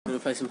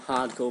to play some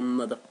hardcore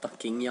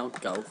motherfucking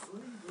yard golf.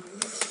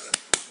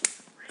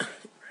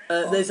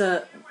 There's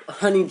a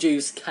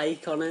honeydews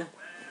cake on it.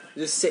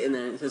 Just sitting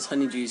there, it says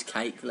honeydews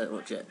cake. Let's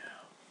watch it.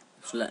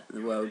 Just let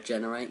the world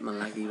generate, my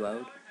laggy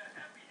world.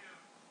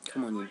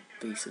 Come on, you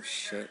piece of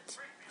shit.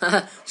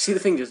 See the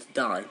thing just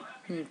die?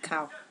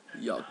 Cow.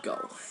 Yard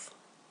golf.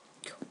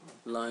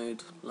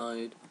 Load.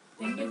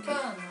 Think you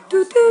can?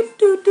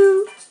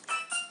 Do.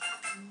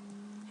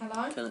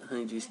 Hello? Can it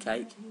honeydews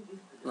cake?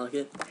 Like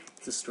it?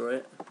 Destroy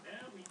it.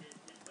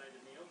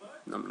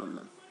 Nom.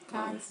 Okay.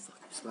 Oh fuck,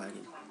 it's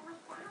lagging.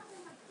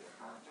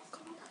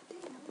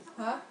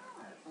 Huh?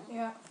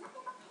 Yeah.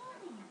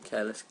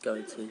 Okay, let's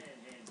go to. Okay,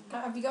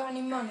 have you got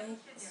any money?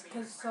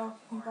 Because I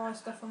can buy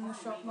stuff from the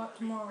shop like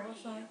tomorrow or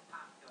something.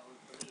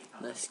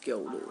 Let's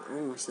go to.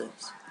 Oh, what's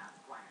this?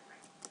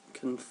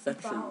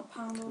 Confession. About a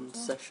pound or two.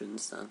 Concession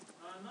stand.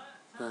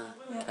 Yeah.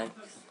 Okay.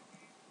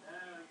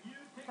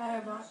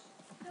 Okay, bye.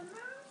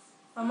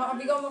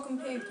 Have you got my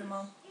computer,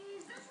 Mum?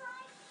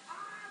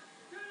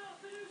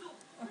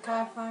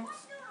 Okay,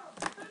 thanks.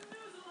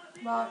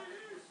 Bye.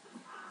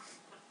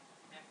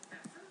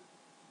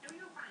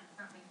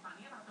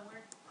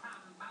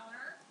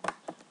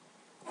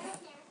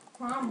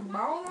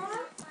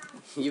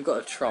 You've got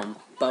a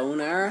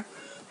tromboner.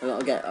 I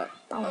gotta get. I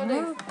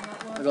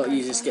gotta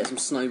use this to get some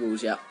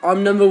snowballs. Yeah.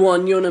 I'm number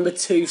 1. You're number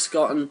 2,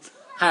 Scott, and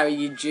Harry,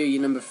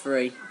 you're number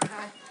 3. Okay.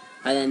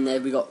 And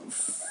then we got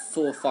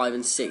 4, 5,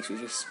 and 6,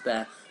 which is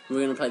spare.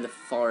 We're gonna play the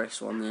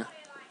forest one there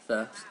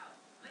first.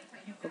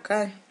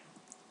 Okay.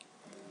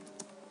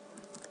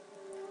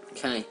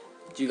 Okay.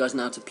 Do you guys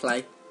know how to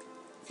play?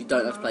 If you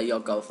don't know how to play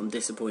yard golf, I'm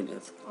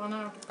disappointed. I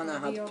know. I know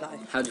how to play.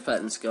 How do you play it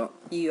then, Scott?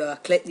 You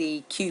click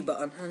the Q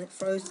button and it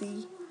throws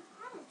the...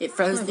 It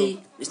throws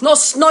Snowball. It's not a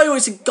snowball,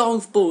 it's a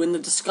golf ball in the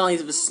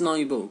disguise of a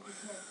snowball.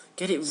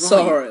 Get it right.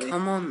 Sorry.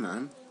 Come on,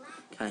 man.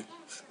 Okay.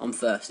 I'm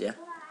first, yeah?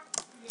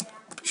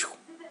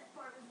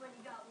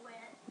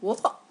 What?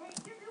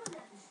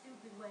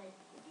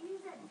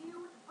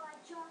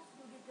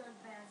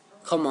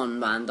 Come on,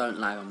 man. Don't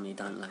lag on me.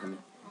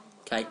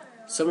 Okay.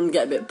 Someone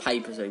get a bit of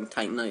paper so I can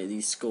take note of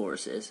these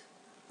scoruses.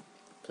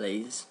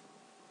 Please.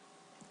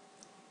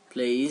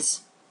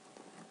 Please.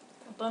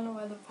 I don't know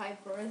where the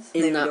paper is.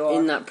 In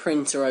that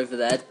printer over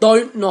there.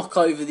 Don't knock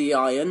over the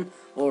iron,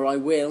 or I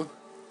will.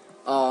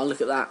 Oh,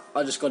 look at that.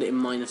 I just got it in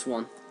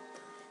 -1.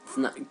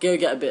 From that, go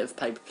get a bit of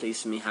paper,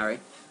 please, for me, Harry.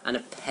 And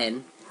a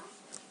pen.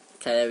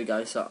 Okay, there we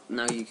go. So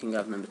now you can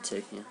go number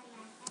 2. Yeah.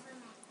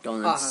 Go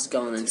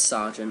on then,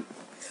 Sergeant.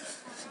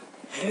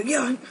 Here we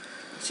go.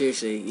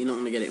 Seriously, you're not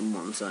going to get it in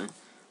 1, so...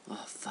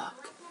 Oh,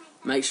 fuck.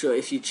 Make sure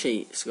if you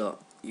cheat,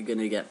 Scott, you're going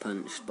to get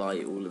punched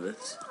by all of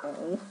us.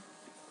 Oh.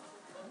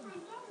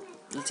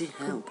 Bloody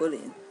hell.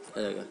 Bullying.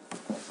 There we go.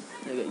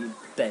 There we go, you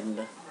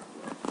bender.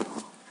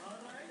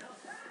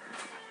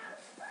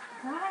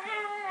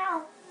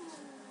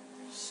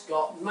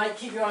 Scott,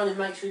 keep your eye on him,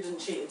 make sure he doesn't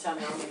cheat and tell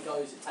me how many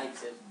goes it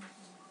takes him.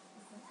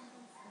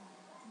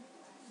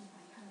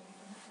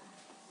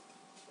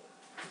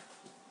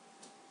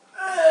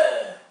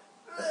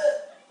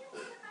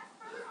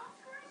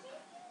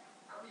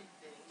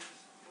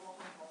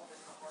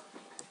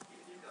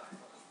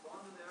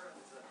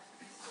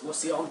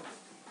 What's he on?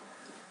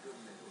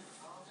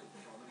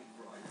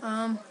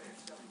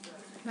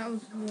 That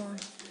was 1.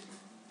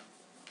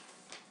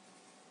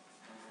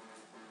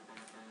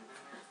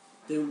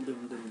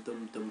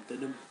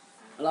 Dum.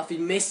 I love you,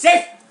 miss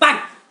it!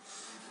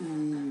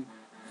 Bang!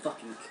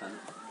 Fucking cunt.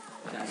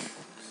 Okay.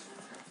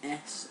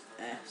 S.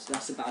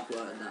 That's a bad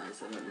word, that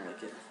is. I don't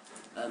like it.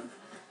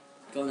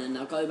 Go on then.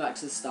 Now go back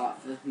to the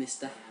start for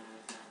Mr.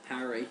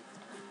 Harry.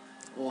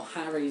 Or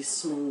Harry's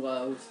Small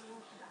World.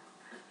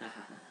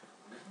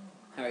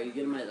 Harry, you're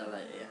gonna make that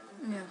later, yeah?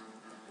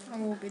 Yeah. I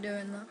will be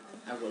doing that.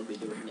 I will be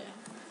doing it.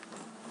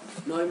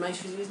 No, make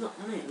sure he's not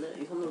on it. Look,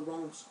 he's on the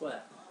wrong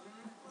square.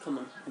 Come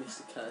on,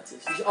 Mr.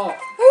 Curtis.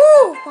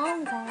 Woo!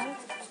 Phone call.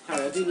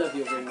 Harry, I do love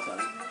your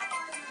ringtone.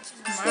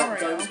 Stop,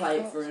 don't play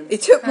it for him. He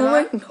took Hello?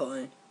 my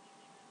ringtone.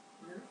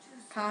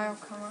 Kyle,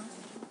 come on.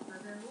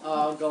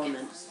 Oh, go on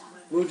then.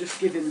 We'll just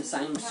give him the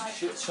same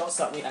shots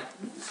that we had.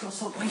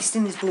 Stop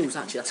wasting his balls.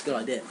 Actually, that's a good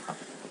idea.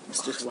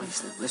 Let's just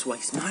waste them. Let's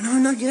waste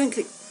them. No, you don't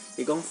click.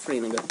 You go on 3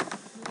 and then go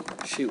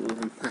shoot all of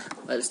them.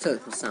 Right, let's turn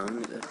up the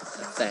sound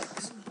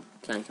effects.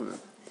 Okay, come on.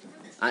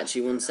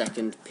 Actually, 1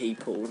 second,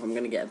 people. I'm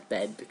going to get a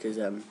bed because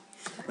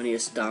when you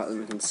start them,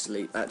 we can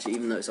sleep. Actually,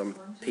 even though it's on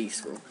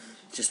peaceful,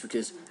 just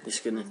because this is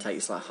going to take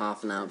us like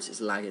half an hour because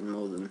it's lagging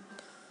more than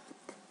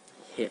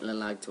Hitler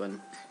lagged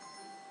when...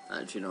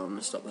 Actually, no, I'm going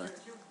to stop there.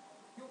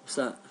 What's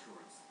that?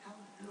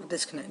 I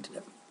disconnected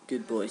it.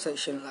 Good boy. So it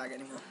shouldn't lag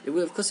anymore. It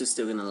will, of course it's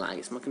still going to lag.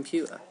 It's my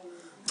computer.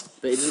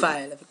 But it doesn't...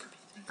 Fail of a computer.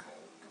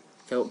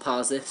 Okay, we'll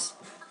pause this.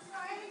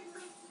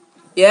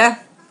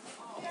 Yeah?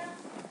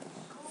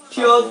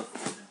 Sure.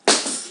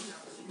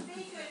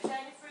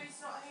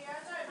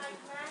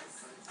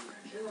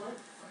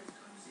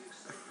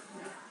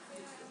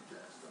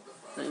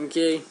 Thank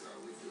you.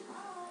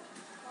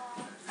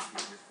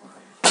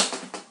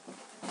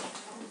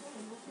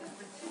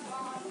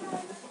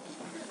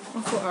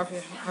 I thought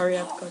Harry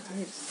had to go to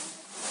his.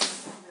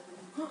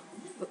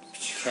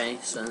 Okay,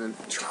 so then.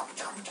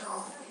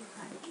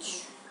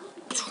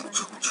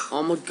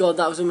 Oh my god,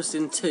 that was almost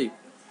in 2.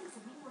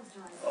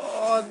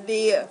 Oh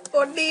dear.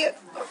 Oh dear.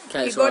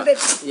 Okay, You so got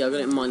it. yeah, I got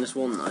it in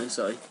 -1 though,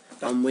 so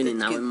I'm winning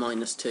now in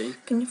 -2.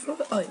 Can you throw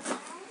it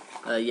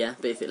over? Yeah,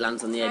 but if it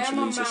lands on the edge, you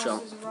lose your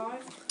shot.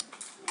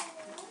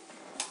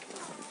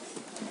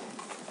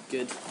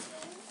 Good.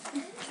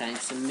 Okay,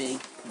 so me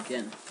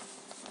again.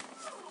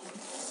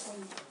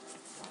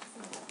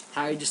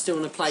 Harry, do you still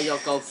want to play your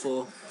golf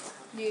for?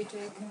 You two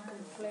can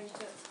complete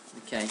it.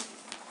 Okay,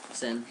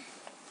 so then.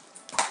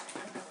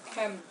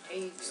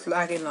 It's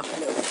lagging like a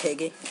little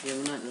piggy. Yeah,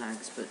 well, not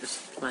lags, but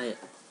just play it.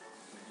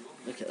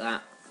 Look at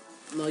that.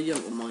 No, you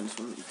haven't got -1. What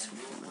are you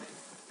talking about?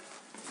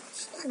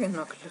 It's lagging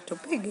like a little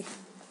piggy.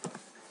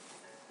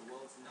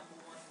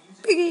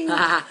 Piggy!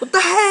 What the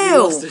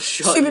hell? lost a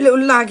shot, Stupid you-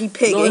 little laggy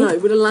piggy. No,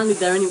 it would have landed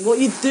there. What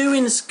are you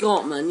doing,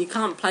 Scott, man? You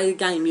can't play the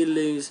game, you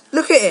lose.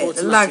 Look at it, the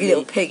automatically. laggy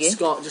little piggy.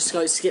 Scott, just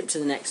go skip to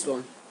the next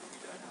one.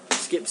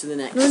 Skip to the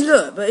next. No,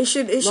 look, but it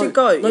should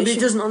go. No, but it should...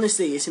 doesn't,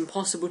 honestly. It's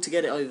impossible to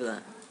get it over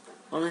there.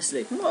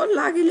 Honestly. What a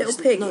laggy little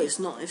piggy. No, it's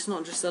not. It's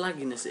not just the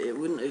lagginess.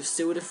 It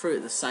still would have threw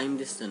it the same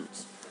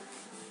distance.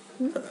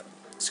 Look.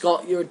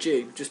 Scott, you're a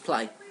Jew. Just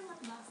play.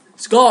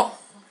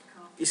 Scott!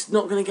 It's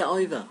not going to get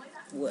over.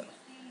 Well.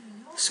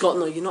 Scott,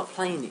 no, you're not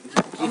playing it.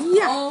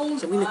 Yeah.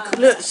 So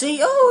look, see?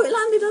 Oh, it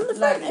landed on the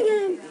front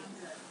again.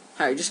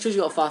 Harry, just because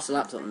you got a faster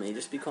laptop than me,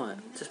 just be quiet.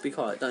 Just be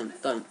quiet. Don't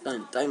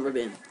rub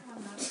in.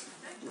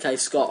 Okay,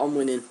 Scott, I'm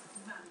winning.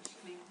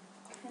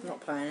 I'm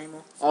not playing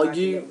anymore. Are Laggy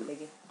you? little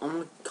piggy.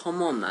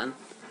 Come on, man.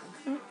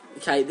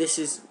 Okay, this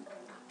is.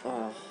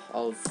 Oh,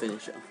 I'll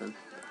finish it off then.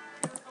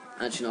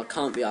 Actually, no, I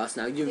can't be asked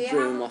now. You've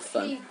ruined my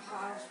fun.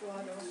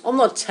 I'm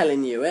not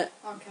telling you it.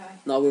 Okay.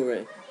 No, I will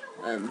really.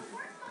 'Cause I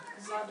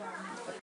don't know.